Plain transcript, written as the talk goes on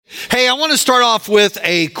Hey, I want to start off with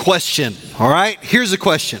a question, all right? Here's a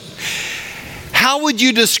question. How would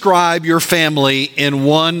you describe your family in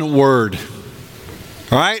one word?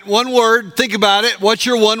 All right, one word. Think about it. What's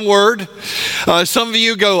your one word? Some of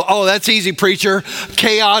you go, oh, that's easy, preacher.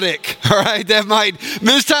 Chaotic. All right,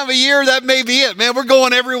 this time of year, that may be it. Man, we're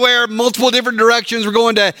going everywhere, multiple different directions. We're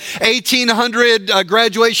going to 1,800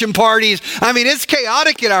 graduation parties. I mean, it's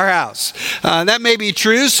chaotic at our house. That may be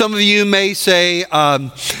true. Some of you may say,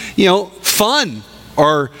 fun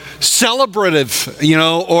or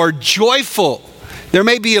celebrative, or joyful. There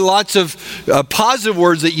may be lots of positive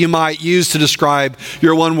words that you might use to describe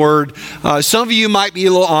your one word. Some of you might be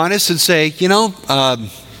a little honest and say,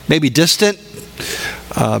 maybe distant,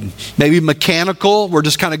 maybe mechanical. We're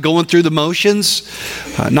just kind of going through the motions,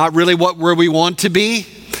 not really where we want to be.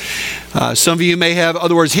 Some of you may have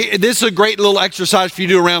other words. This is a great little exercise for you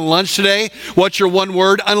to do around lunch today. What's your one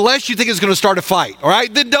word? Unless you think it's going to start a fight, all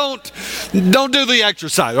right? Then don't do the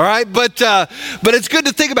exercise, all right? But it's good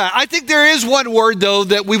to think about. I think there is one word, though,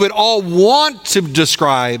 that we would all want to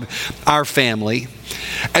describe our family,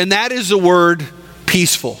 and that is the word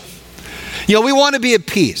peaceful. We want to be at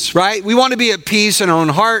peace, right? We want to be at peace in our own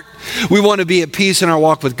heart. We want to be at peace in our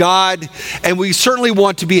walk with God. And we certainly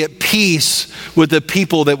want to be at peace with the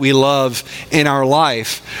people that we love in our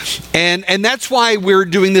life. And that's why we're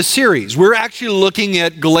doing this series. We're actually looking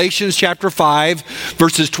at Galatians chapter 5,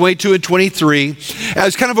 verses 22 and 23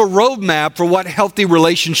 as kind of a roadmap for what healthy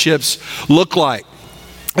relationships look like.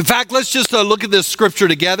 In fact, let's just look at this scripture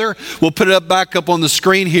together. We'll put it back up on the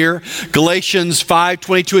screen here. Galatians 5,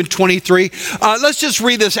 22 and 23. Let's just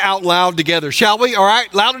read this out loud together, shall we? All right?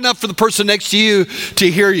 Loud enough for the person next to you to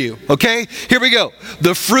hear you. Okay? Here we go.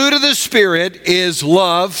 The fruit of the Spirit is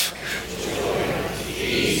love,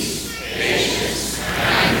 peace, patience,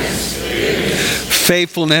 kindness,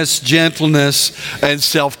 faithfulness, gentleness, and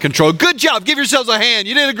self-control. Good job. Give yourselves a hand.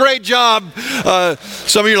 You did a great job.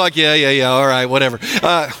 Some of you are like, yeah, all right, whatever.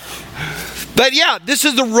 But yeah, this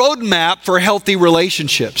is the roadmap for healthy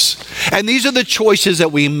relationships. And these are the choices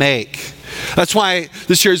that we make. That's why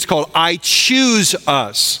this series is called I Choose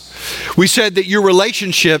Us. We said that your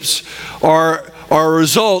relationships are a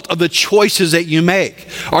result of the choices that you make.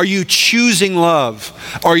 Are you choosing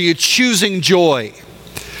love? Are you choosing joy?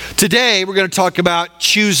 Today, we're going to talk about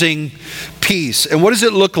choosing peace. And what does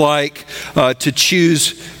it look like to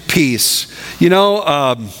choose peace?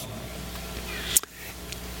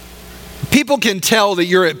 People can tell that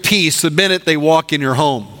you're at peace the minute they walk in your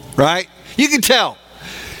home, right? You can tell.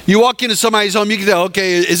 You walk into somebody's home, you can tell,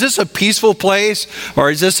 okay, is this a peaceful place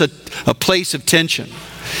or is this a place of tension?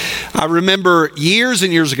 I remember years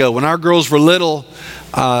and years ago when our girls were little,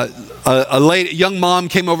 a young mom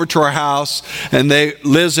came over to our house, and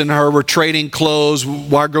Liz and her were trading clothes.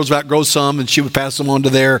 Our girls would outgrow some, and she would pass them on to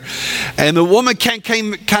there. And the woman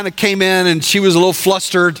came in, and she was a little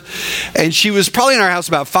flustered, and she was probably in our house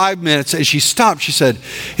about 5 minutes, and she stopped. She said,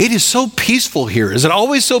 "It is so peaceful here. Is it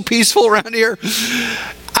always so peaceful around here?"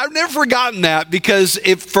 I've never forgotten that because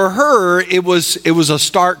for her, it was a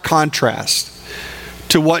stark contrast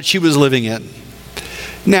to what she was living in.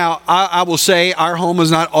 Now, I will say our home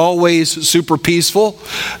was not always super peaceful.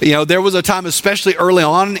 There was a time, especially early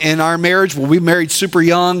on in our marriage, when we married super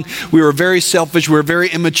young. We were very selfish. We were very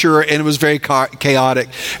immature, and it was very chaotic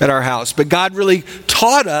at our house. But God really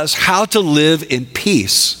taught us how to live in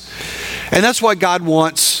peace. And that's what God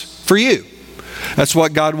wants for you. That's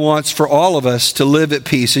what God wants for all of us, to live at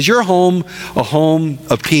peace. Is your home a home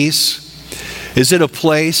of peace? Is it a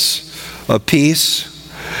place of peace?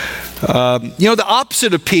 The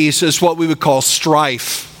opposite of peace is what we would call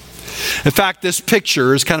strife. In fact, this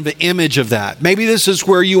picture is kind of an image of that. Maybe this is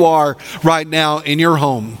where you are right now in your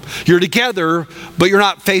home. You're together, but you're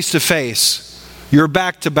not face to face. You're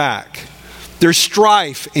back to back. There's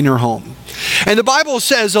strife in your home. And the Bible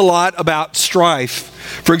says a lot about strife.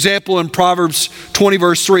 For example, in Proverbs 20,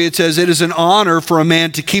 verse 3, it says, "It is an honor for a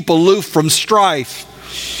man to keep aloof from strife,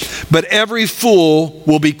 but every fool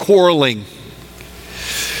will be quarreling."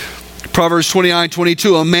 Proverbs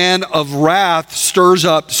 29:22, "A man of wrath stirs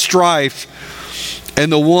up strife,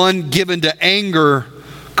 and the one given to anger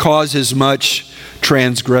causes much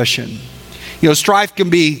transgression." Strife can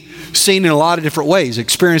be seen in a lot of different ways,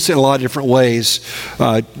 experienced in a lot of different ways.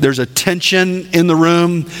 There's a tension in the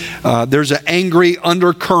room. There's an angry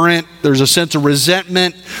undercurrent. There's a sense of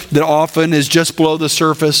resentment that often is just below the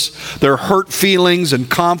surface. There are hurt feelings and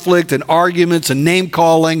conflict and arguments and name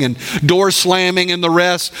calling and door slamming and the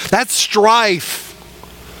rest. That's strife.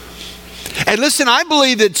 And listen, I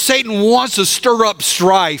believe that Satan wants to stir up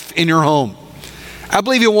strife in your home. I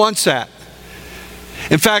believe he wants that.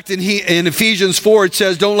 In fact, in Ephesians 4, it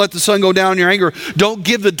says, don't let the sun go down in your anger. Don't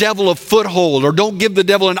give the devil a foothold, or don't give the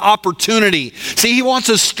devil an opportunity. See, he wants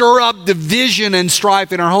to stir up division and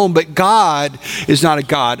strife in our home, but God is not a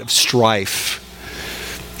God of strife.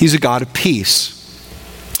 He's a God of peace.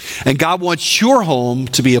 And God wants your home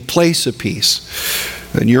to be a place of peace,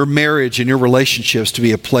 and your marriage and your relationships to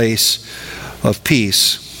be a place of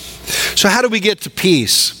peace. So how do we get to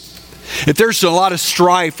peace? If there's a lot of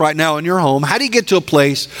strife right now in your home, how do you get to a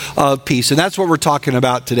place of peace? And that's what we're talking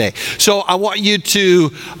about today. So I want you to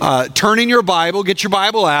turn in your Bible, get your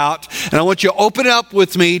Bible out, and I want you to open it up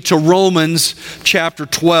with me to Romans chapter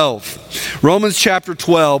 12. Romans chapter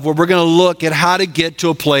 12, where we're going to look at how to get to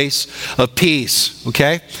a place of peace,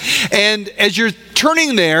 okay? And as you're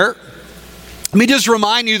turning there, let me just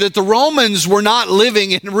remind you that the Romans were not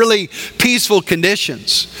living in really peaceful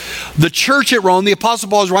conditions. The church at Rome, the Apostle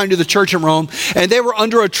Paul was writing to the church in Rome, and they were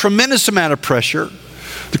under a tremendous amount of pressure.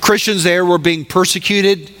 The Christians there were being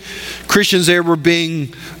persecuted. Christians there were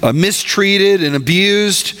being mistreated and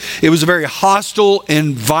abused. It was a very hostile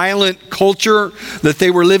and violent culture that they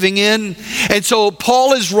were living in. And so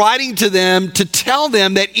Paul is writing to them to tell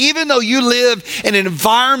them that even though you live in an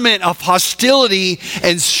environment of hostility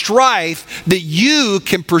and strife, that you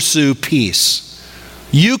can pursue peace.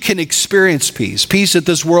 You can experience peace. Peace that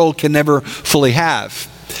this world can never fully have.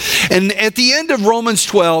 And at the end of Romans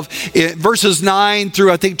 12, verses 9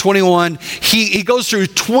 through I think 21, he goes through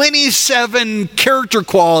 27 character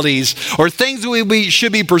qualities or things that we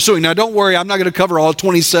should be pursuing. Now don't worry, I'm not going to cover all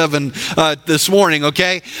 27 this morning,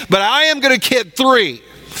 okay? But I am going to hit 3.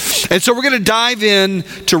 And so we're going to dive in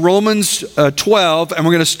to Romans 12, and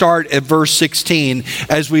we're going to start at verse 16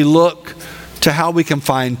 as we look to how we can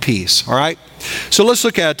find peace, all right? So let's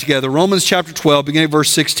look at it together. Romans chapter 12, beginning of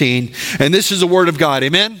verse 16. And this is the word of God.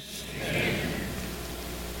 Amen? Amen.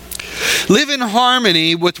 Live in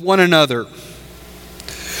harmony with one another.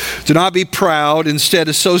 Do not be proud. Instead,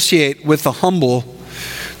 associate with the humble.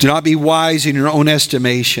 Do not be wise in your own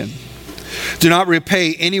estimation. Do not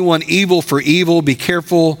repay anyone evil for evil. Be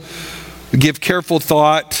careful. Give careful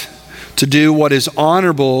thought to do what is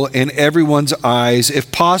honorable in everyone's eyes.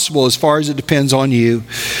 If possible, as far as it depends on you,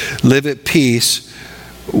 live at peace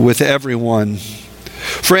with everyone.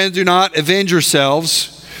 Friends, do not avenge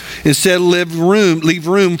yourselves. Instead, leave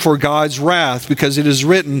room for God's wrath, because it is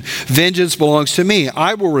written, vengeance belongs to me.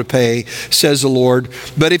 I will repay, says the Lord.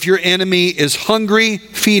 But if your enemy is hungry,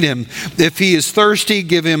 feed him. If he is thirsty,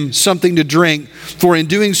 give him something to drink. For in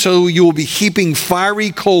doing so, you will be heaping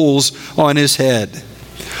fiery coals on his head.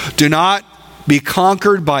 Do not be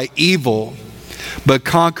conquered by evil, but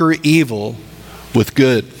conquer evil with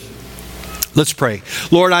good. Let's pray.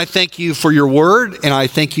 Lord, I thank you for your word, and I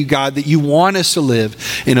thank you, God, that you want us to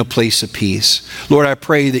live in a place of peace. Lord, I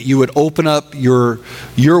pray that you would open up your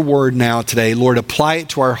word now today. Lord, apply it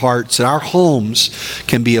to our hearts, that our homes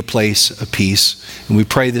can be a place of peace. And we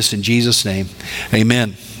pray this in Jesus' name.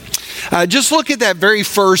 Amen. Just look at that very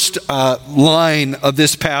first line of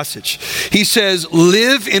this passage. He says,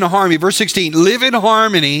 live in harmony. Verse 16, live in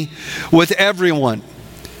harmony with everyone.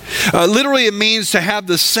 Literally, it means to have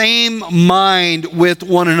the same mind with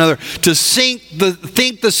one another, to think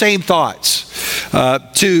the same thoughts,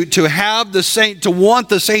 to have the same, to want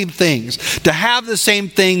the same things, to have the same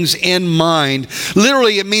things in mind.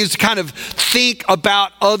 Literally, it means to kind of think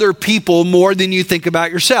about other people more than you think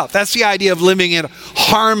about yourself. That's the idea of living in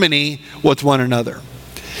harmony with one another.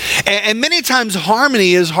 And many times,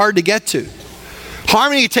 harmony is hard to get to.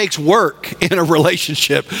 Harmony takes work in a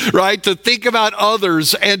relationship, right? To think about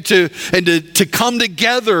others and to come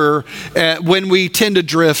together when we tend to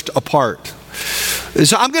drift apart.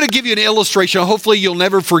 So I'm going to give you an illustration. Hopefully you'll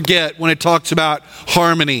never forget when it talks about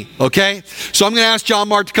harmony, okay? So I'm going to ask John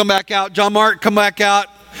Mark to come back out. John Mark, come back out.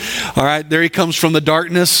 All right, there he comes from the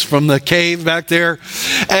darkness, from the cave back there.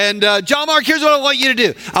 And John Mark, here's what I want you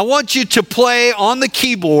to do. I want you to play on the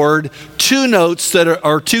keyboard 2 notes that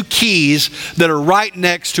are 2 keys that are right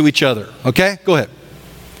next to each other. Okay, go ahead.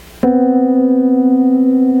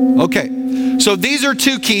 Okay, so these are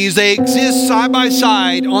 2 keys. They exist side by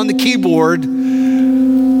side on the keyboard,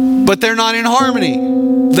 but they're not in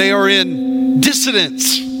harmony. They are in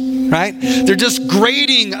dissonance, right? They're just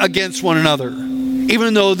grating against one another,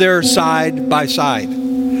 even though they're side by side.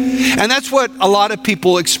 And that's what a lot of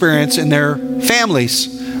people experience in their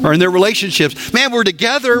families or in their relationships. Man, we're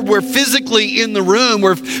together, we're physically in the room,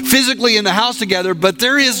 we're physically in the house together, but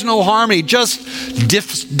there is no harmony, just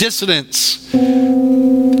dissonance.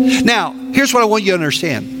 Now, here's what I want you to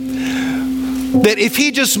understand. That if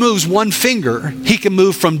he just moves one finger, he can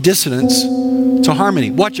move from dissonance to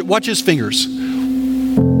harmony. Watch his fingers.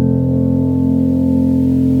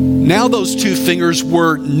 Now those two fingers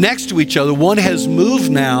were next to each other. One has moved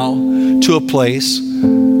now to a place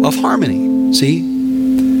of harmony. See?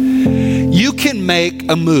 You can make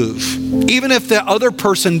a move, even if the other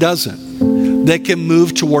person doesn't, that can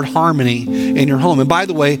move toward harmony in your home. And by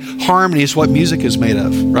the way, harmony is what music is made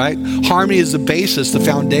of, right? Harmony is the basis, the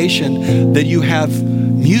foundation that you have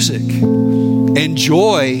music and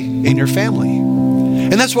joy in your family.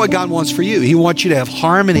 And that's what God wants for you. He wants you to have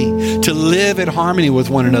harmony, to live in harmony with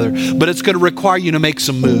one another. But it's going to require you to make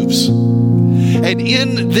some moves. And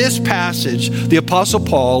in this passage, the Apostle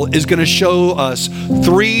Paul is going to show us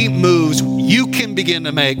 3 moves you can begin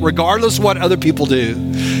to make, regardless of what other people do,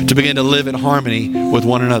 to begin to live in harmony with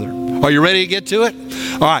one another. Are you ready to get to it?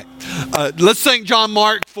 All right. Let's thank John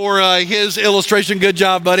Mark for his illustration. Good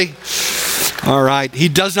job, buddy. All right. He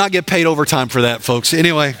does not get paid overtime for that, folks.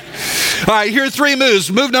 Anyway. All right, here are 3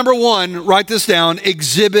 moves. Move number 1, write this down,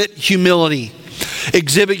 exhibit humility.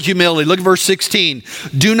 Exhibit humility. Look at verse 16.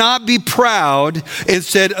 Do not be proud,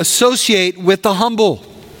 instead associate with the humble.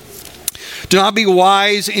 Do not be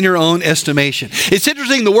wise in your own estimation. It's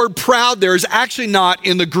interesting, the word proud there is actually not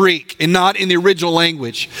in the Greek and not in the original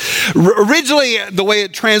language. Originally, the way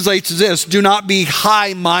it translates is this: do not be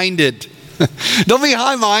high-minded. Don't be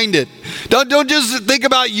high-minded. Don't just think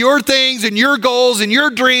about your things and your goals and your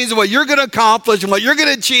dreams and what you're going to accomplish and what you're going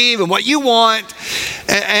to achieve and what you want.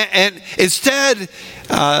 And instead,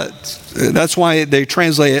 that's why they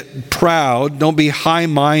translate it proud. Don't be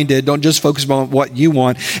high-minded. Don't just focus on what you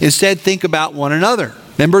want. Instead, think about one another.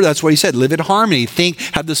 Remember, that's what he said. Live in harmony.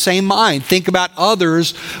 Have the same mind. Think about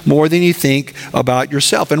others more than you think about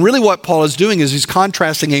yourself. And really what Paul is doing is he's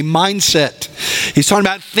contrasting a mindset. He's talking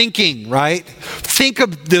about thinking, right? Think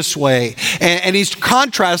of this way. And he's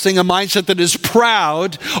contrasting a mindset that is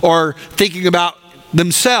proud or thinking about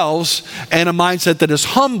themselves and a mindset that is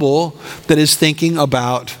humble, that is thinking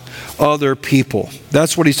about other people.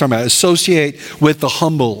 That's what he's talking about. Associate with the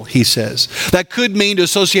humble, he says. That could mean to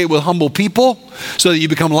associate with humble people so that you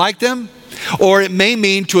become like them. Or it may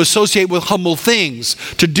mean to associate with humble things,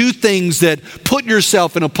 to do things that put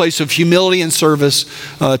yourself in a place of humility and service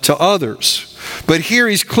to others. But here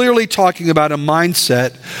he's clearly talking about a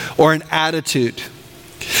mindset or an attitude.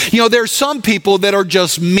 You know, there's some people that are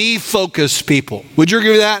just me-focused people. Would you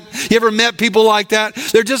agree with that? You ever met people like that?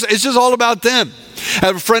 It's just all about them. I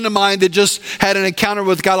have a friend of mine that just had an encounter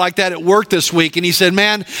with a guy like that at work this week. And he said,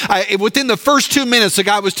 man, within the first 2 minutes, the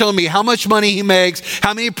guy was telling me how much money he makes,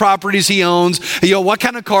 how many properties he owns, what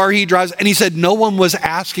kind of car he drives. And he said no one was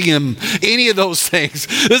asking him any of those things.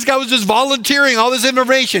 This guy was just volunteering all this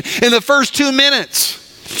information in the first 2 minutes.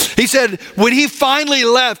 He said, when he finally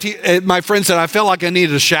left, my friend said, I felt like I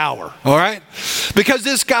needed a shower, all right? Because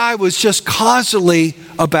this guy was just constantly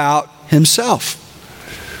about himself.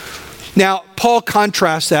 Now, Paul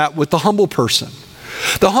contrasts that with the humble person.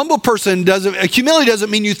 The humble person humility doesn't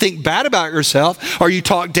mean you think bad about yourself or you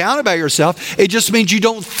talk down about yourself. It just means you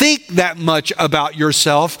don't think that much about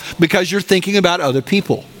yourself because you're thinking about other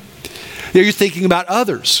people. You're thinking about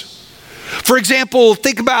others. For example,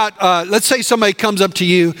 think about, let's say somebody comes up to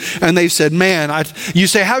you and they said, man, you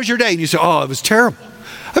say, how's your day? And you say, oh, it was terrible.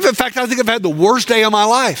 In fact, I think I've had the worst day of my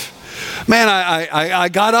life. Man, I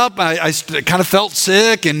got up, I kind of felt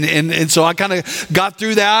sick, and so I kind of got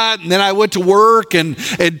through that, and then I went to work, and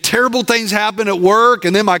terrible things happened at work,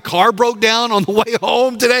 and then my car broke down on the way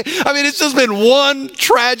home today. I mean, it's just been one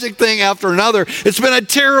tragic thing after another. It's been a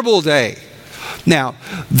terrible day. Now,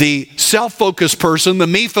 the self-focused person, the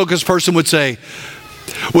me-focused person would say,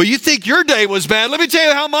 well, you think your day was bad. Let me tell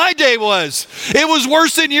you how my day was. It was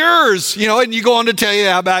worse than yours. And you go on to tell you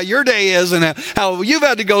how bad your day is and how you've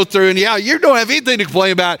had to go through. And you don't have anything to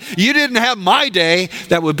complain about. You didn't have my day.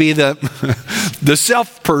 That would be the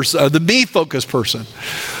self person, the me-focused person.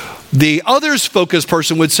 The others-focused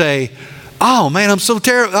person would say, oh, man, I'm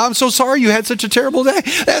so sorry you had such a terrible day.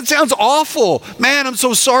 That sounds awful. Man, I'm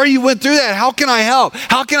so sorry you went through that. How can I help?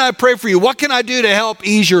 How can I pray for you? What can I do to help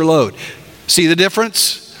ease your load? See the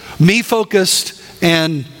difference? Me-focused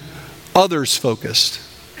and others-focused.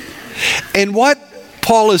 And what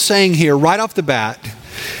Paul is saying here right off the bat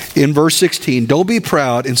in verse 16, don't be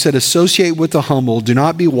proud, instead associate with the humble. Do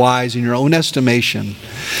not be wise in your own estimation.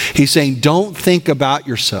 He's saying don't think about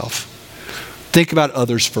yourself. Think about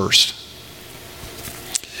others first.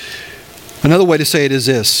 Another way to say it is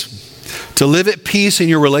this: to live at peace in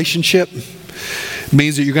your relationship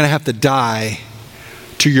means that you're going to have to die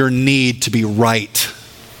to your need to be right.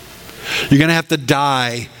 You're going to have to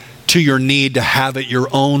die to your need to have it your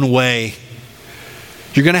own way.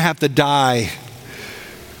 You're going to have to die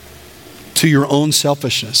to your own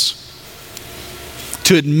selfishness,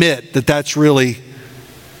 to admit that that's really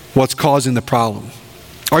what's causing the problem.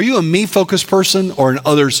 Are you a me-focused person or an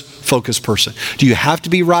others-focused person? Do you have to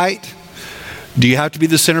be right? Do you have to be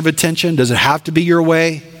the center of attention? Does it have to be your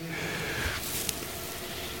way?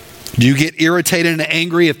 Do you get irritated and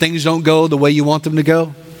angry if things don't go the way you want them to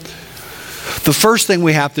go? The first thing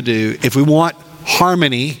we have to do if we want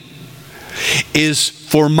harmony is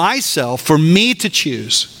for me to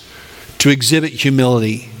choose to exhibit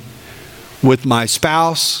humility with my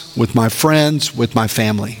spouse, with my friends, with my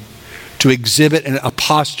family. To exhibit a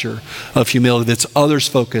posture of humility that's others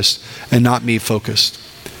focused and not me focused.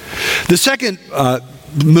 The second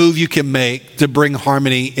move you can make to bring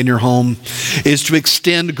harmony in your home is to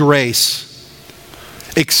extend grace.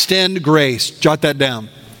 Extend grace. Jot that down.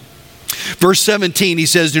 Verse 17, he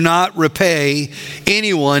says, do not repay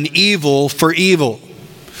anyone evil for evil.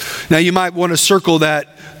 Now you might want to circle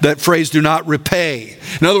that phrase, do not repay.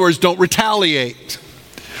 In other words, don't retaliate.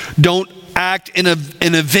 Don't act in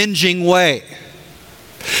an avenging way.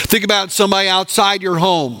 Think about somebody outside your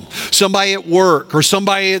home, somebody at work or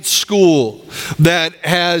somebody at school that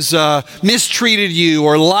has mistreated you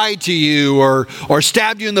or lied to you or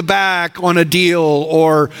stabbed you in the back on a deal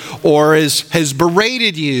or has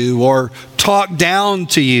berated you or talked down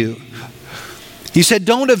to you. He said,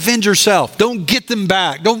 don't avenge yourself. Don't get them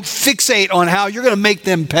back. Don't fixate on how you're going to make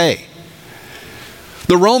them pay.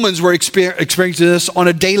 The Romans were experiencing this on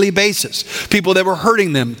a daily basis. People that were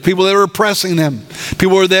hurting them, people that were oppressing them,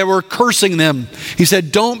 people that were cursing them. He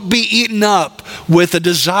said, don't be eaten up with a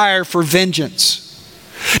desire for vengeance.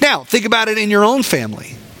 Now, think about it in your own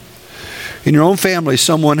family. In your own family,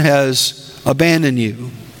 someone has abandoned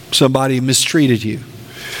you. Somebody mistreated you.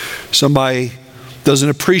 Somebody doesn't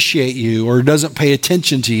appreciate you or doesn't pay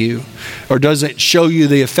attention to you or doesn't show you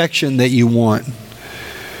the affection that you want.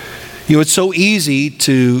 You know, it's so easy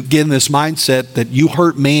to get in this mindset that you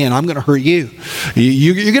hurt me and I'm going to hurt you.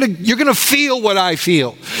 You're going to feel what I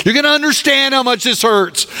feel. You're going to understand how much this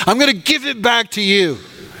hurts. I'm going to give it back to you.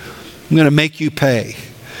 I'm going to make you pay.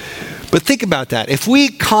 But think about that. If we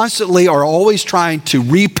constantly are always trying to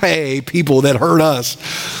repay people that hurt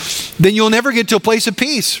us, then you'll never get to a place of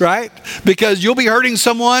peace, right? Because you'll be hurting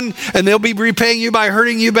someone and they'll be repaying you by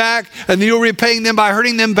hurting you back, and then you're repaying them by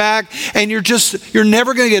hurting them back, and you're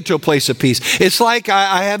never going to get to a place of peace. It's like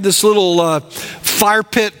I have this little fire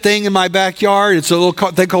pit thing in my backyard. It's a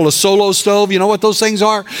little thing called a solo stove. You know what those things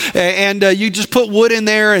are? And you just put wood in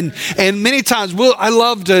there, and many times I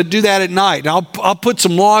love to do that at night. I'll put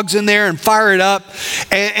some logs in there and fire it up,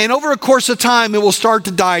 and over a course of time it will start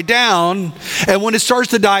to die down, and when it starts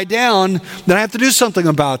to die down, then I have to do something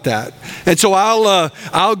about that. And so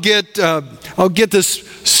I'll get this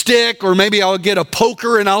stick, or maybe I'll get a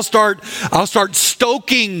poker, and I'll start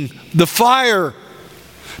stoking the fire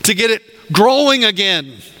to get it growing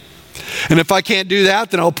again. And if I can't do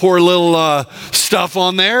that, then I'll pour a little stuff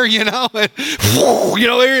on there, and, here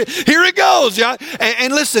it goes. Yeah.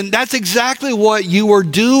 And listen, that's exactly what you are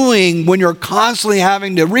doing when you're constantly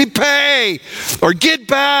having to repay or get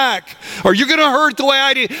back, or you're going to hurt the way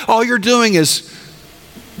I did. All you're doing is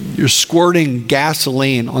you're squirting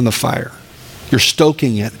gasoline on the fire. You're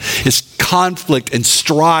stoking it. It's conflict and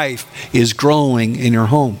strife is growing in your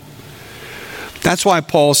home. That's why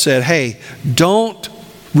Paul said, hey, don't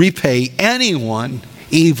repay anyone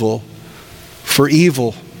evil for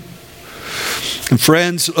evil. And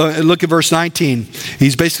friends, look at verse 19.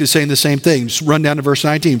 He's basically saying the same thing. Just run down to verse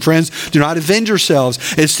 19. Friends, do not avenge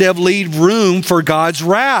yourselves. Instead, leave room for God's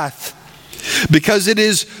wrath. Because it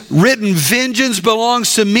is written, vengeance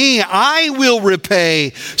belongs to me. I will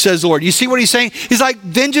repay, says the Lord. You see what he's saying? He's like,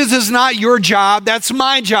 vengeance is not your job. That's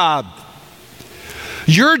my job.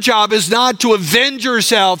 Your job is not to avenge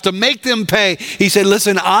yourself, to make them pay. He said,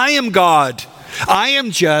 listen, I am God. I am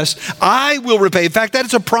just. I will repay. In fact, that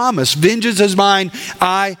is a promise. Vengeance is mine.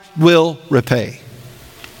 I will repay.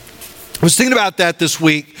 I was thinking about that this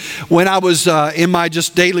week when I was in my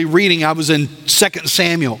just daily reading. I was in 2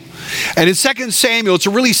 Samuel. And in 2 Samuel, it's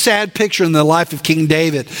a really sad picture in the life of King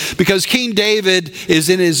David, because King David is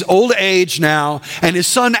in his old age now, and his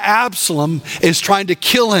son Absalom is trying to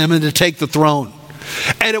kill him and to take the throne.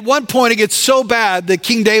 And at one point it gets so bad that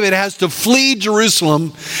King David has to flee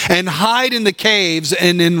Jerusalem and hide in the caves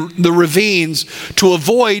and in the ravines to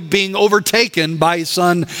avoid being overtaken by his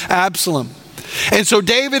son Absalom. And so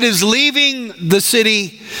David is leaving the city.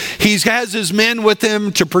 He has his men with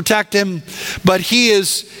him to protect him, but he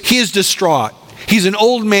is distraught. He's an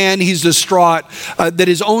old man. He's distraught that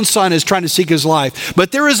his own son is trying to seek his life.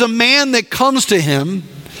 But there is a man that comes to him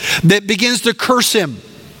that begins to curse him.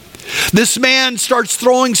 This man starts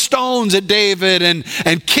throwing stones at David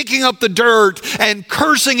and kicking up the dirt and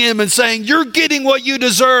cursing him and saying, you're getting what you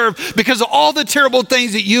deserve because of all the terrible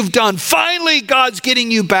things that you've done. Finally, God's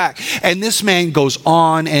getting you back. And this man goes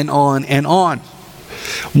on and on and on.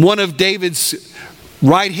 One of David's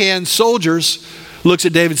right-hand soldiers looks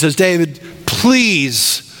at David and says, David,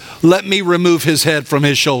 please let me remove his head from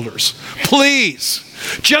his shoulders. Please,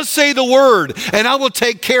 just say the word and I will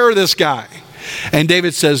take care of this guy. And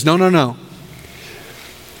David says, no.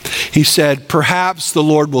 He said, perhaps the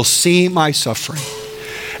Lord will see my suffering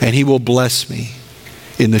and he will bless me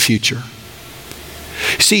in the future.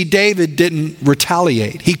 See, David didn't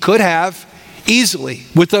retaliate. He could have easily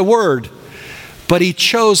with a word, but he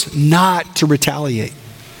chose not to retaliate.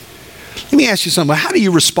 Let me ask you something. How do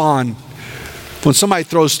you respond when somebody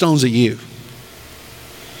throws stones at you?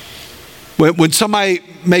 When somebody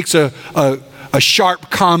makes a sharp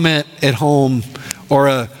comment at home or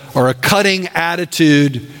a cutting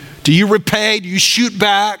attitude, do you repay? Do you shoot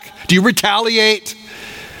back? Do you retaliate?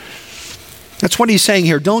 That's what he's saying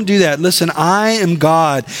here. Don't do that. Listen, I am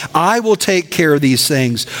God. I will take care of these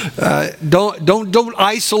things. Don't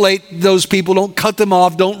isolate those people. Don't cut them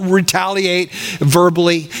off. Don't retaliate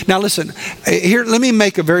verbally. Now listen, here, let me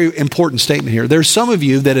make a very important statement here. There's some of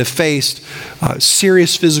you that have faced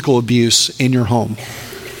serious physical abuse in your home.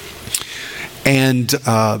 And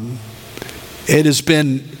it has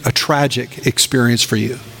been a tragic experience for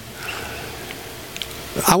you.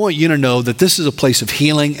 I want you to know that this is a place of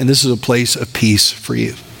healing and this is a place of peace for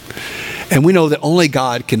you. And we know that only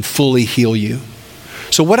God can fully heal you.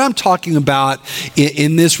 So what I'm talking about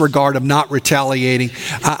in this regard of not retaliating,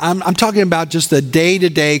 I'm talking about just the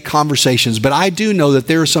day-to-day conversations. But I do know that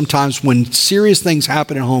there are some times when serious things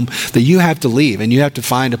happen at home that you have to leave and you have to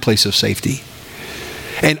find a place of safety.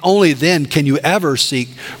 And only then can you ever seek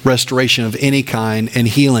restoration of any kind and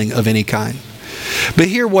healing of any kind. But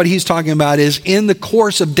here what he's talking about is in the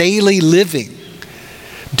course of daily living,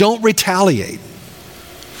 don't retaliate.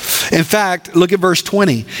 In fact, look at verse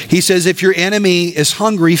 20. He says, if your enemy is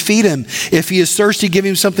hungry, feed him. If he is thirsty, give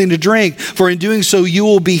him something to drink. For in doing so, you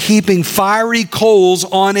will be heaping fiery coals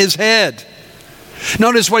on his head.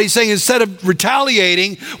 Notice what he's saying. Instead of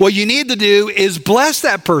retaliating, what you need to do is bless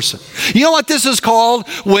that person. You know what this is called?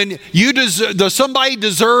 When somebody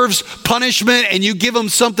deserves punishment and you give them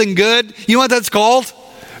something good. You know what that's called?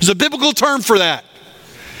 There's a biblical term for that.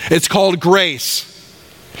 It's called grace.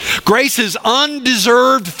 Grace is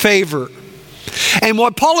undeserved favor. And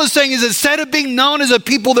what Paul is saying is instead of being known as a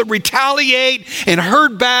people that retaliate and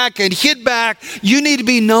hurt back and hit back, you need to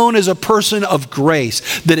be known as a person of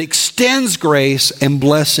grace that extends grace and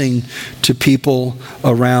blessing to people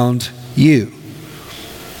around you.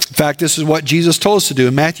 In fact, this is what Jesus told us to do.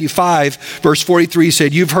 In Matthew 5, verse 43, he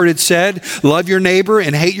said, you've heard it said, love your neighbor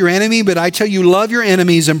and hate your enemy, but I tell you, love your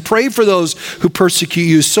enemies and pray for those who persecute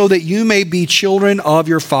you so that you may be children of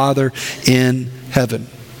your Father in heaven.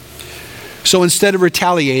 So instead of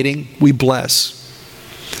retaliating, we bless.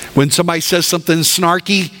 When somebody says something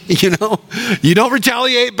snarky, you don't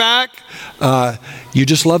retaliate back. You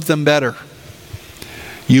just love them better.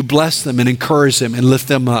 You bless them and encourage them and lift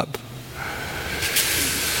them up.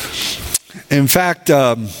 In fact,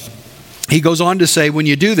 he goes on to say, when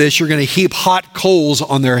you do this, you're going to heap hot coals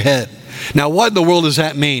on their head. Now, what in the world does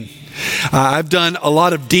that mean? I've done a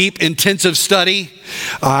lot of deep, intensive study.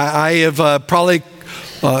 I have probably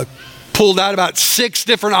pulled out about 6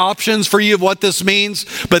 different options for you of what this means.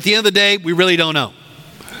 But at the end of the day, we really don't know.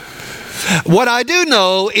 What I do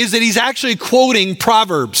know is that he's actually quoting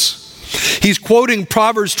Proverbs. He's quoting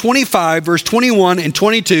Proverbs 25, verse 21 and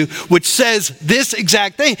 22, which says this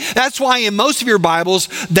exact thing. That's why in most of your Bibles,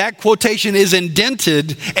 that quotation is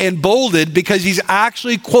indented and bolded because he's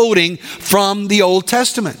actually quoting from the Old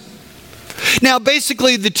Testament. Now,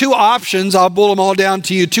 basically, the 2 options, I'll boil them all down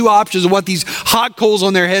to you, 2 options of what these hot coals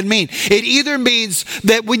on their head mean. It either means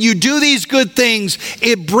that when you do these good things,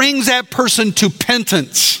 it brings that person to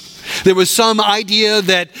repentance. There was some idea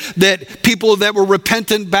that people that were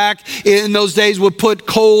repentant back in those days would put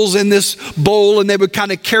coals in this bowl and they would kind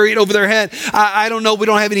of carry it over their head. I don't know. We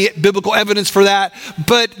don't have any biblical evidence for that.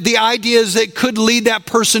 But the idea is that it could lead that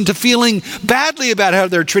person to feeling badly about how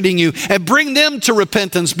they're treating you and bring them to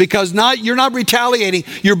repentance because you're not retaliating.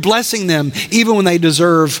 You're blessing them even when they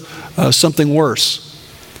deserve something worse.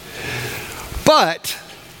 But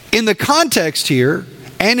in the context here,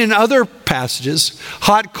 and in other passages,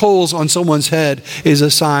 hot coals on someone's head is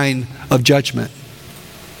a sign of judgment.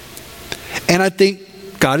 And I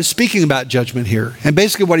think God is speaking about judgment here. And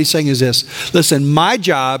basically what he's saying is this. Listen, my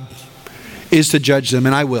job is to judge them,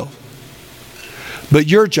 and I will. But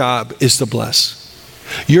your job is to bless.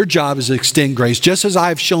 Your job is to extend grace. Just as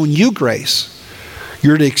I've shown you grace,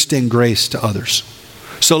 you're to extend grace to others.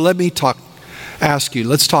 So let me ask you,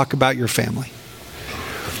 let's talk about your family.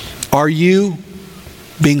 Are you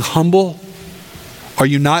being humble? Are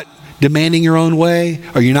you not demanding your own way?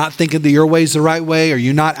 Are you not thinking that your way is the right way? Are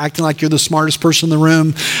you not acting like you're the smartest person in the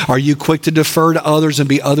room? Are you quick to defer to others and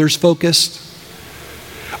be others focused?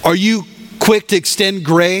 Are you quick to extend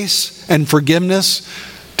grace and forgiveness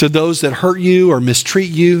to those that hurt you or mistreat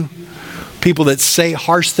you? People that say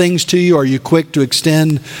harsh things to you, are you quick to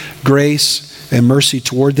extend grace and mercy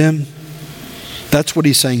toward them? That's what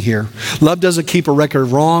he's saying here. Love doesn't keep a record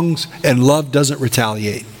of wrongs, and love doesn't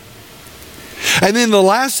retaliate. And then the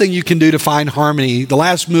last thing you can do to find harmony, the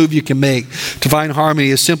last move you can make to find harmony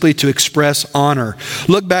is simply to express honor.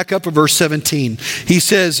 Look back up at verse 17. He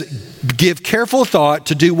says, give careful thought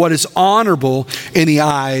to do what is honorable in the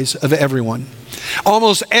eyes of everyone.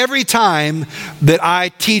 Almost every time that I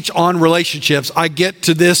teach on relationships, I get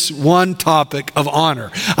to this one topic of honor.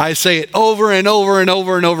 I say it over and over and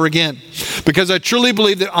over and over again because I truly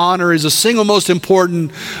believe that honor is the single most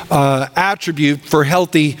important attribute for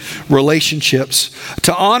healthy relationships.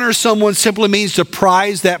 To honor someone simply means to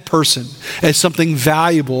prize that person as something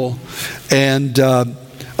valuable and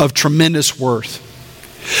of tremendous worth.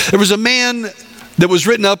 There was a man that was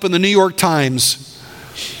written up in the New York Times.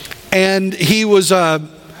 And he was a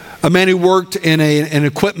man who worked in an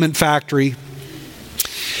equipment factory.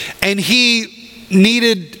 And he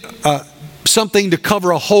needed something to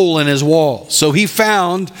cover a hole in his wall. So he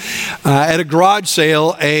found at a garage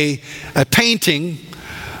sale a painting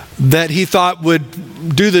that he thought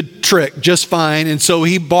would do the trick just fine. And so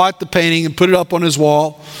he bought the painting and put it up on his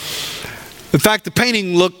wall. In fact, the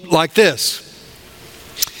painting looked like this.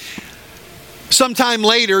 Sometime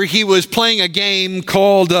later, he was playing a game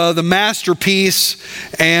called The Masterpiece,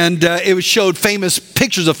 and it showed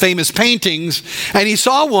pictures of famous paintings, and he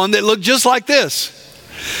saw one that looked just like this.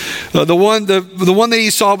 The one that he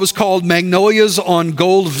saw was called Magnolias on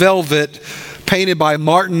Gold Velvet, painted by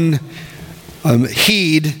Martin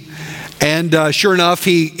Heed. And sure enough,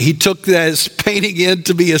 he took this painting in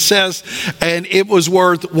to be assessed, and it was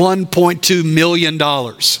worth $1.2 million.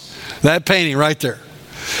 That painting right there.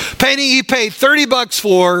 Painting he paid $30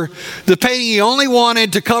 for, the painting he only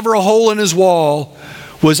wanted to cover a hole in his wall,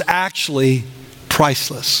 was actually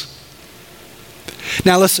priceless.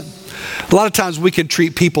 Now listen, a lot of times we can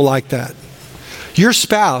treat people like that. Your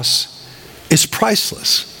spouse is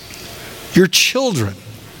priceless. Your children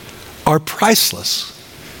are priceless.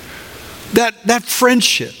 That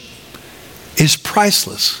friendship is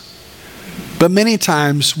priceless. But many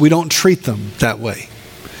times we don't treat them that way.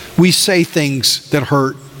 We say things that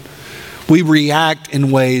hurt. We react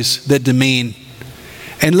in ways that demean.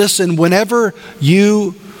 And listen, whenever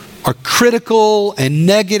you are critical and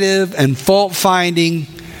negative and fault-finding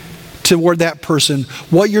toward that person,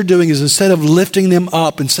 what you're doing is instead of lifting them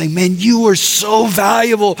up and saying, man, you are so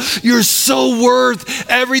valuable. You're so worth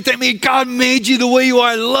everything. I mean, God made you the way you are.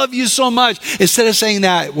 I love you so much. Instead of saying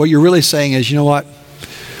that, what you're really saying is, you know what?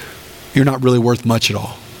 You're not really worth much at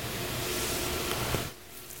all.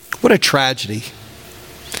 What a tragedy.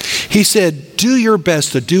 He said, do your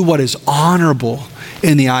best to do what is honorable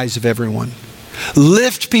in the eyes of everyone.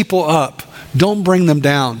 Lift people up. Don't bring them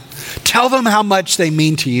down. Tell them how much they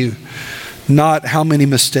mean to you, not how many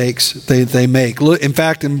mistakes they make. Look, in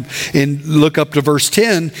fact, look up to verse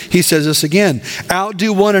 10, he says this again.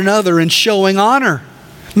 Outdo one another in showing honor.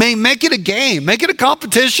 Man, make it a game. Make it a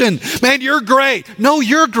competition. Man, you're great. No,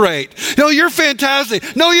 you're great. No, you're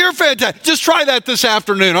fantastic. No, you're fantastic. Just try that this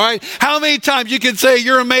afternoon, all right? How many times you can say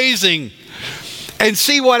you're amazing and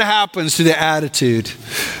see what happens to the attitude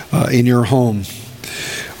in your home.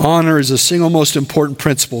 Honor is the single most important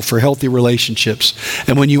principle for healthy relationships.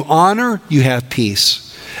 And when you honor, you have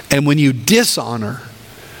peace. And when you dishonor,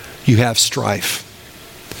 you have strife.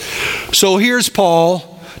 So here's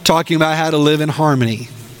Paul talking about how to live in harmony.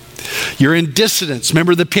 You're in dissonance.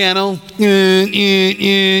 Remember the piano?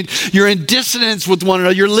 You're in dissonance with one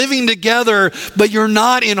another. You're living together, but you're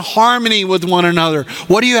not in harmony with one another.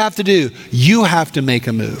 What do you have to do? You have to make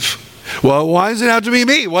a move. Well, why does it have to be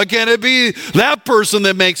me? Why can't it be that person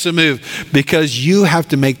that makes a move? Because you have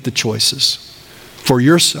to make the choices for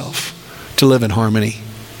yourself to live in harmony.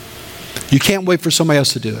 You can't wait for somebody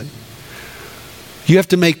else to do it. You have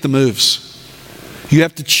to make the moves. You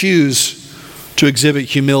have to choose to exhibit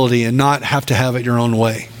humility and not have to have it your own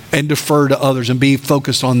way and defer to others and be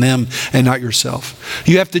focused on them and not yourself.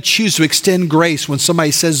 You have to choose to extend grace when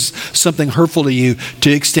somebody says something hurtful to you,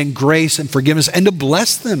 to extend grace and forgiveness and to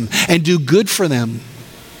bless them and do good for them.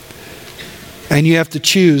 And you have to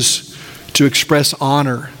choose to express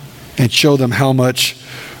honor and show them how much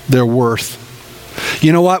they're worth.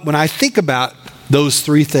 You know what? When I think about those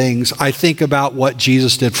three things, I think about what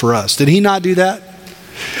Jesus did for us. Did he not do that?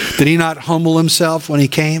 Did he not humble himself when he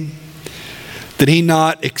came? Did he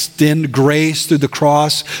not extend grace through the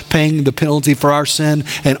cross, paying the penalty for our sin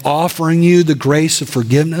and offering you the grace of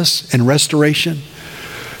forgiveness and restoration?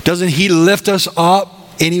 Doesn't he lift us up,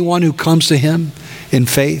 anyone who comes to him in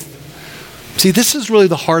faith? See, this is really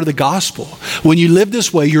the heart of the gospel. When you live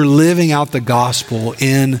this way, you're living out the gospel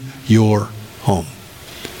in your home.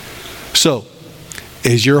 So,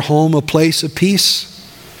 is your home a place of peace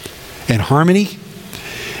and harmony?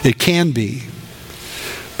 It can be,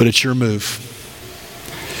 but it's your move.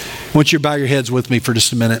 I want you to bow your heads with me for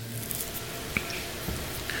just a minute.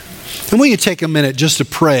 And will you take a minute just to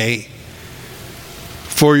pray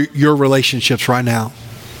for your relationships right now?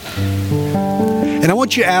 And I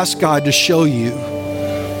want you to ask God to show you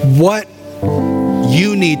what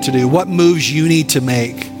you need to do, what moves you need to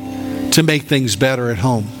make things better at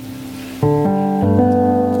home.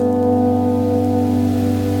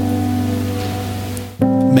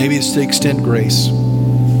 Maybe it's to extend grace.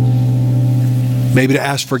 Maybe to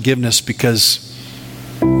ask forgiveness because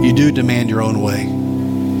you do demand your own way.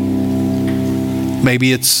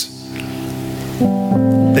 Maybe it's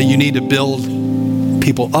that you need to build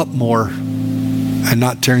people up more and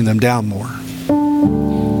not tearing them down more.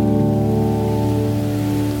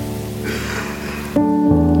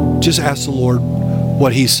 Just ask the Lord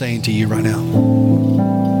what he's saying to you right now.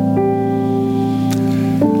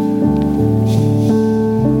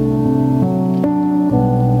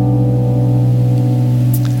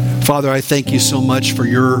 Father, I thank you so much for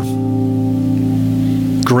your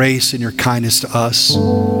grace and your kindness to us.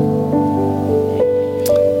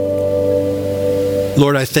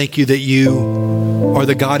 Lord, I thank you that you are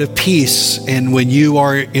the God of peace, and when you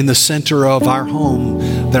are in the center of our home,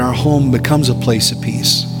 then our home becomes a place of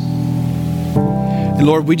peace. And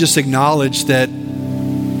Lord, we just acknowledge that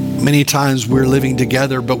many times we're living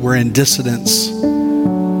together, but we're in dissonance.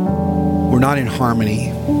 We're not in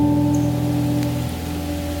harmony.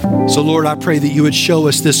 So Lord, I pray that you would show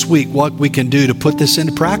us this week what we can do to put this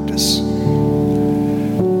into practice.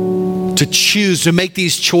 To choose, to make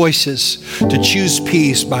these choices, to choose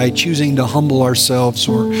peace by choosing to humble ourselves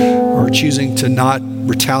or choosing to not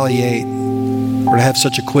retaliate or to have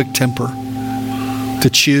such a quick temper. To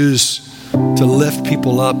choose to lift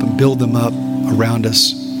people up and build them up around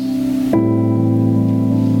us.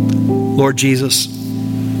 Lord Jesus,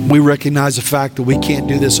 we recognize the fact that we can't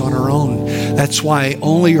do this on our own. That's why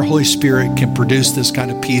only your Holy Spirit can produce this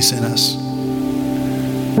kind of peace in us.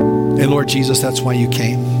 And Lord Jesus, that's why you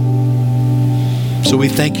came. So we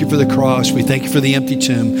thank you for the cross. We thank you for the empty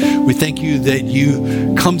tomb. We thank you that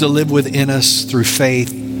you come to live within us through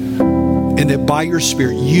faith, and that by your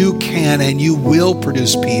Spirit you can and you will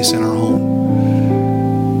produce peace in our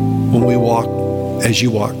home when we walk as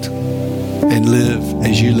you walked and live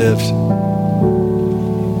as you lived,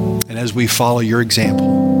 and as we follow your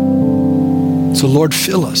example. So Lord,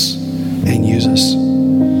 fill us and use us.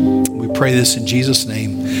 We pray this in Jesus'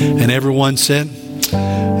 name. And everyone said,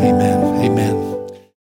 amen, amen.